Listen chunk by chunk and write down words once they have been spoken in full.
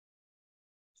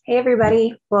Hey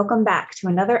everybody, welcome back to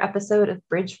another episode of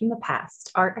Bridge from the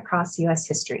Past, Art Across U.S.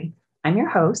 History. I'm your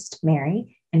host,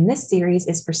 Mary, and this series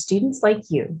is for students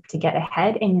like you to get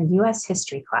ahead in your U.S.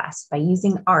 history class by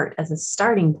using art as a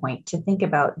starting point to think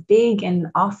about big and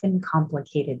often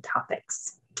complicated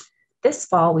topics. This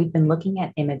fall, we've been looking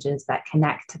at images that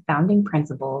connect to founding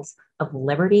principles of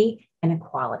liberty and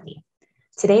equality.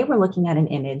 Today, we're looking at an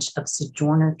image of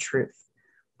Sojourner Truth.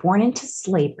 Born into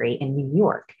slavery in New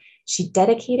York, she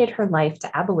dedicated her life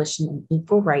to abolition and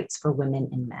equal rights for women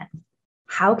and men.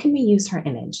 How can we use her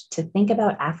image to think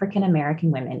about African American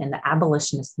women in the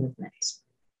abolitionist movement?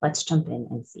 Let's jump in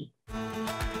and see.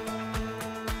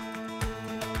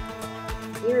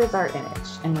 Here is our image,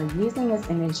 and we're using this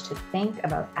image to think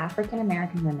about African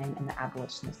American women in the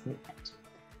abolitionist movement.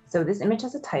 So this image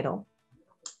has a title,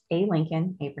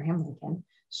 Abraham Lincoln,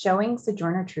 showing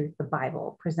Sojourner Truth, the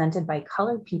Bible, presented by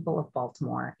Colored People of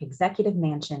Baltimore, Executive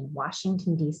Mansion,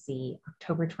 Washington, D.C.,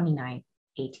 October 29,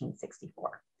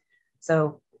 1864.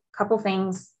 So a couple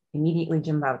things immediately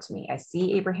jump out to me. I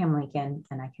see Abraham Lincoln,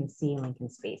 and I can see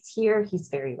Lincoln's face here. He's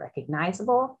very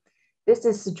recognizable. This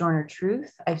is Sojourner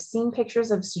Truth. I've seen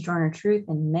pictures of Sojourner Truth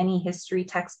in many history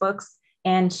textbooks,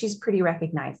 and she's pretty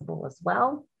recognizable as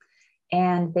well.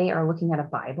 And they are looking at a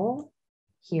Bible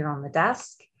here on the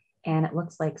desk. And it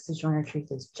looks like Sojourner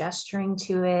Truth is gesturing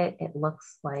to it. It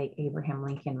looks like Abraham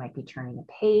Lincoln might be turning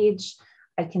a page.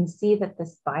 I can see that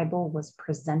this Bible was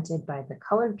presented by the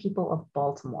Colored People of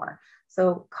Baltimore.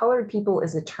 So colored people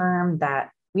is a term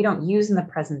that we don't use in the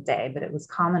present day, but it was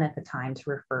common at the time to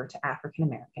refer to African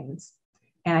Americans.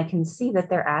 And I can see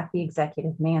that they're at the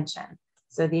Executive Mansion.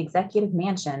 So the Executive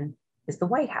Mansion is the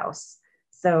White House.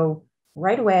 So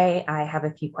right away, I have a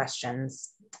few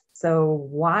questions. So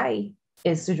why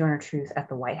is Sojourner Truth at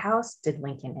the White House? Did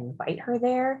Lincoln invite her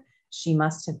there? She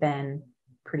must have been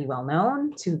pretty well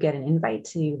known to get an invite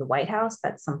to the White House.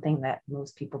 That's something that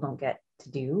most people don't get to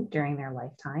do during their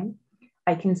lifetime.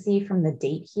 I can see from the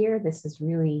date here, this is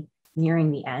really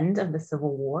nearing the end of the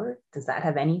Civil War. Does that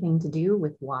have anything to do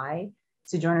with why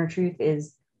Sojourner Truth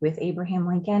is with Abraham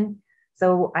Lincoln?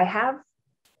 So I have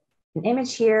an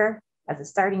image here as a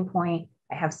starting point.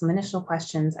 I have some initial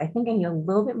questions. I think I need a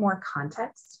little bit more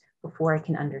context before I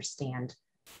can understand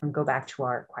and go back to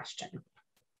our question.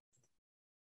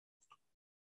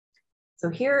 So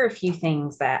here are a few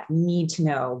things that we need to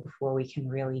know before we can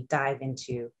really dive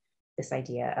into this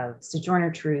idea of Sojourner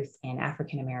Truth and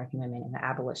African American women in the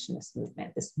abolitionist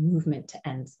movement, this movement to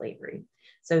end slavery.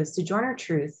 So Sojourner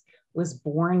Truth was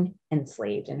born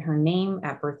enslaved, and her name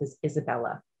at birth is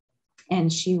Isabella.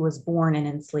 And she was born and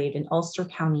enslaved in Ulster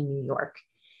County, New York.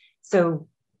 So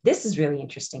this is really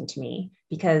interesting to me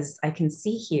because I can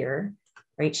see here,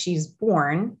 right, she's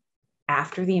born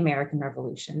after the American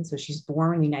Revolution. So she's born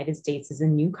when the United States is a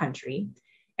new country,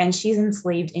 and she's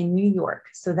enslaved in New York.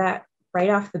 So that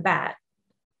right off the bat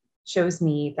shows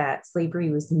me that slavery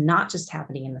was not just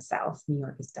happening in the South. New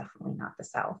York is definitely not the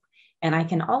South. And I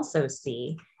can also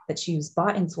see that she was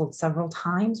bought and sold several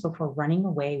times before running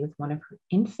away with one of her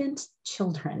infant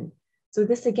children. So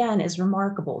this again is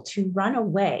remarkable, to run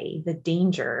away, the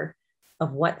danger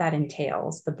of what that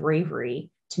entails, the bravery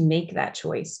to make that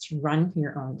choice to run for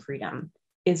your own freedom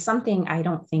is something I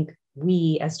don't think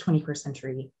we as 21st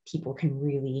century people can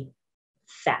really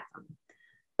fathom.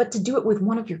 But to do it with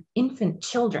one of your infant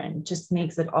children just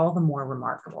makes it all the more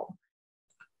remarkable.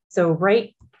 So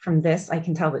right from this, I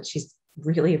can tell that she's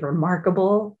really a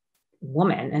remarkable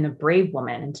woman and a brave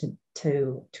woman, and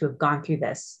to have gone through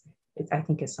this, I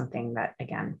think is something that,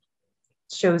 again,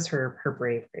 shows her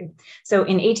bravery. So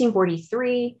in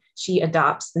 1843, she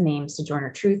adopts the name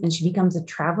Sojourner Truth, and she becomes a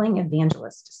traveling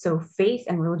evangelist. So faith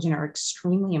and religion are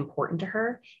extremely important to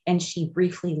her, and she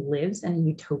briefly lives in a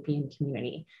utopian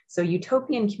community. So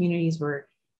utopian communities were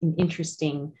an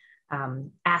interesting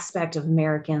aspect of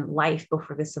American life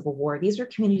before the Civil War. These were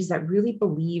communities that really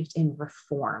believed in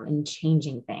reform and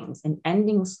changing things and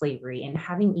ending slavery and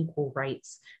having equal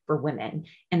rights for women.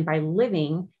 And by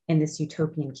living in this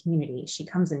utopian community, she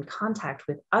comes in contact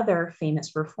with other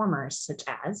famous reformers, such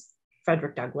as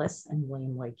Frederick Douglass and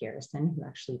William Lloyd Garrison, who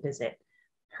actually visit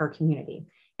her community.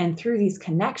 And through these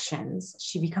connections,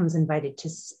 she becomes invited to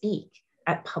speak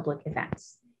at public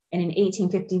events. And in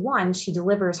 1851, she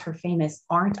delivers her famous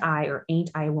 "Aren't I or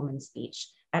Ain't I a Woman" speech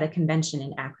at a convention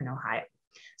in Akron, Ohio.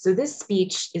 So this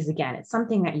speech is, again, it's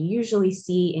something that you usually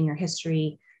see in your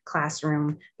history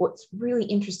classroom. What's really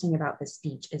interesting about this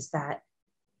speech is that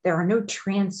there are no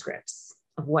transcripts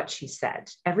of what she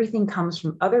said. Everything comes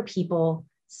from other people,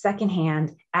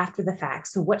 secondhand, after the fact.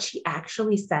 So what she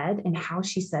actually said and how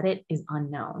she said it is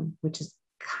unknown, which is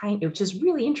which is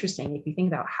really interesting if you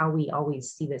think about how we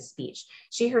always see this speech.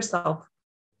 She herself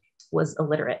was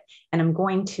illiterate, and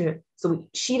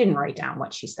she didn't write down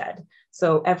what she said.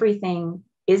 So everything,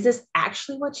 is this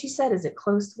actually what she said? Is it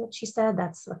close to what she said?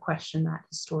 That's a question that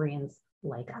historians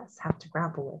like us have to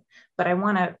grapple with. But I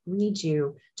want to read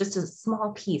you just a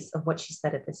small piece of what she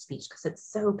said at this speech, because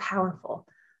it's so powerful.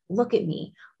 Look at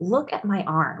me, look at my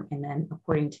arm. And then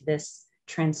according to this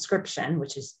transcription,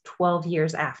 which is 12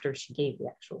 years after she gave the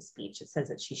actual speech, it says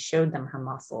that she showed them her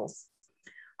muscles.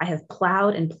 I have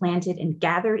plowed and planted and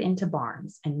gathered into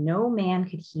barns, and no man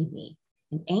could heed me.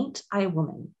 And ain't I a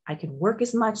woman? I could work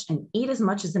as much and eat as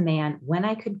much as a man when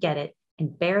I could get it,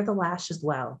 and bear the lash as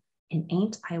well. And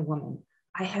ain't I a woman?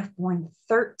 I have borne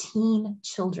 13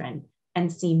 children,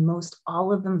 and seen most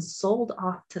all of them sold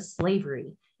off to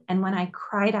slavery. And when I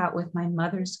cried out with my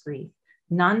mother's grief,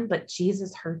 none but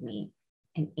Jesus heard me.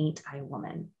 And ain't I a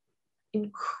woman?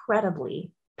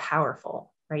 Incredibly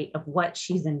powerful, right? Of what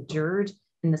she's endured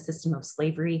in the system of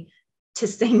slavery, to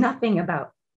say nothing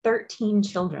about 13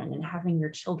 children and having your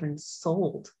children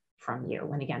sold from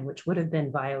you. And again, which would have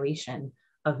been violation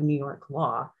of New York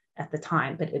law at the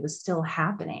time, but it was still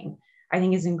happening, I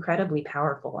think is incredibly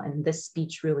powerful. And this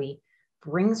speech really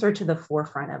brings her to the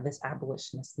forefront of this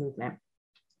abolitionist movement.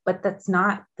 But that's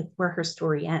not where her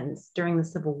story ends. During the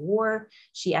Civil War,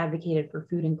 she advocated for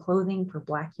food and clothing for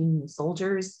Black Union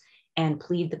soldiers and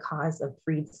pleaded the cause of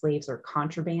freed slaves, or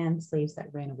contraband slaves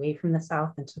that ran away from the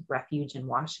South and took refuge in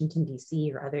Washington,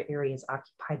 D.C. or other areas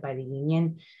occupied by the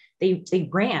Union. They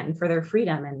ran for their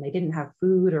freedom, and they didn't have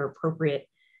food or appropriate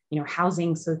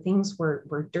housing. So things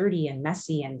were dirty and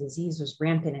messy, and disease was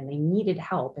rampant, and they needed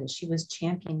help. And she was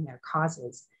championing their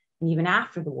causes. And even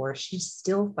after the war, she's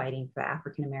still fighting for the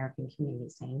African-American community,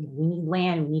 saying, we need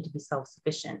land, we need to be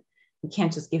self-sufficient. You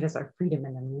can't just give us our freedom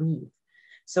and then leave.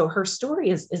 So her story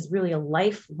is really a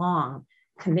lifelong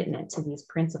commitment to these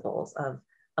principles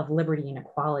of liberty and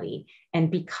equality.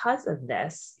 And because of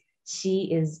this,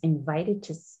 she is invited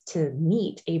to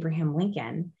meet Abraham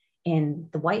Lincoln in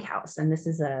the White House. And this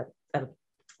is a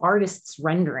artist's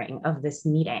rendering of this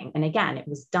meeting. And again, it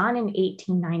was done in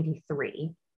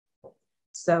 1893.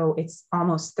 So it's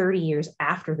almost 30 years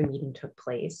after the meeting took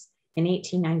place. In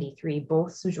 1893,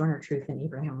 both Sojourner Truth and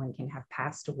Abraham Lincoln have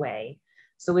passed away.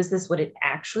 So is this what it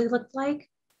actually looked like?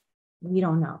 We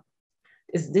don't know.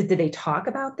 Did they talk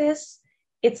about this?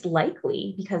 It's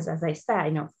likely, because as I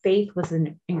said, faith was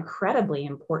an incredibly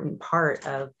important part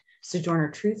of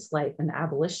Sojourner Truth's life and the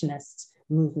abolitionist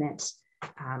movement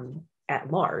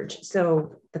at large.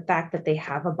 So the fact that they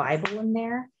have a Bible in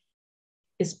there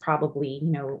is probably,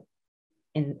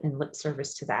 in lip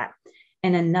service to that.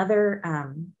 And another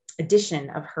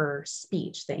edition of her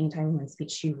speech, the anti-woman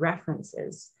speech, she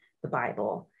references the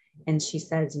Bible. And she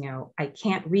says, I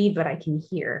can't read, but I can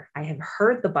hear. I have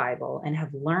heard the Bible and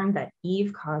have learned that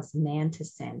Eve caused man to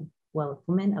sin. Well, if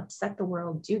women upset the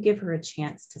world, do give her a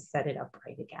chance to set it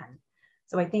upright again.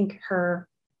 So I think her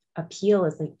appeal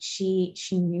is like she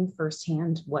knew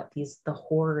firsthand what the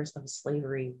horrors of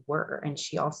slavery were. And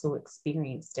she also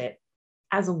experienced it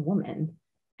as a woman,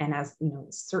 and as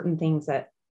certain things that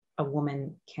a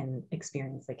woman can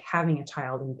experience, like having a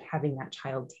child and having that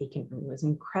child taken from you, was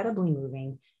incredibly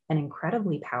moving and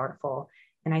incredibly powerful.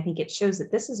 And I think it shows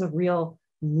that this is a real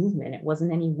movement. It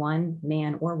wasn't any one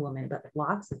man or woman, but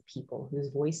lots of people whose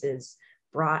voices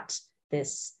brought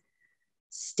this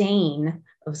stain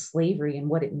of slavery and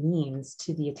what it means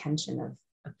to the attention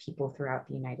of people throughout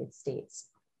the United States.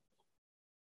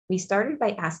 We started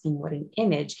by asking what an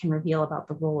image can reveal about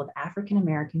the role of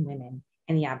African-American women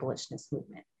in the abolitionist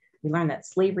movement. We learned that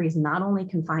slavery is not only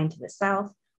confined to the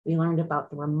South. We learned about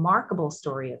the remarkable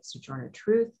story of Sojourner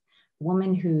Truth, a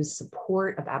woman whose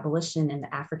support of abolition in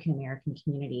the African-American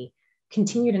community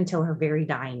continued until her very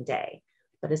dying day.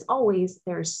 But as always,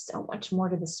 there's so much more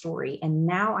to the story. And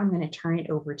now I'm going to turn it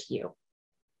over to you.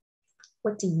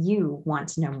 What do you want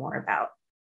to know more about?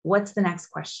 What's the next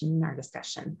question in our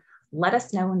discussion? Let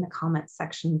us know in the comments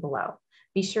section below.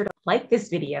 Be sure to like this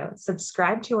video,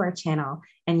 subscribe to our channel,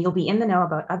 and you'll be in the know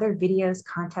about other videos,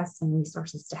 contests, and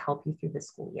resources to help you through the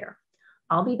school year.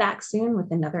 I'll be back soon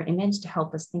with another image to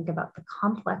help us think about the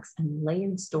complex and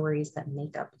layered stories that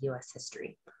make up U.S.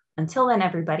 history. Until then,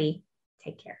 everybody,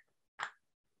 take care.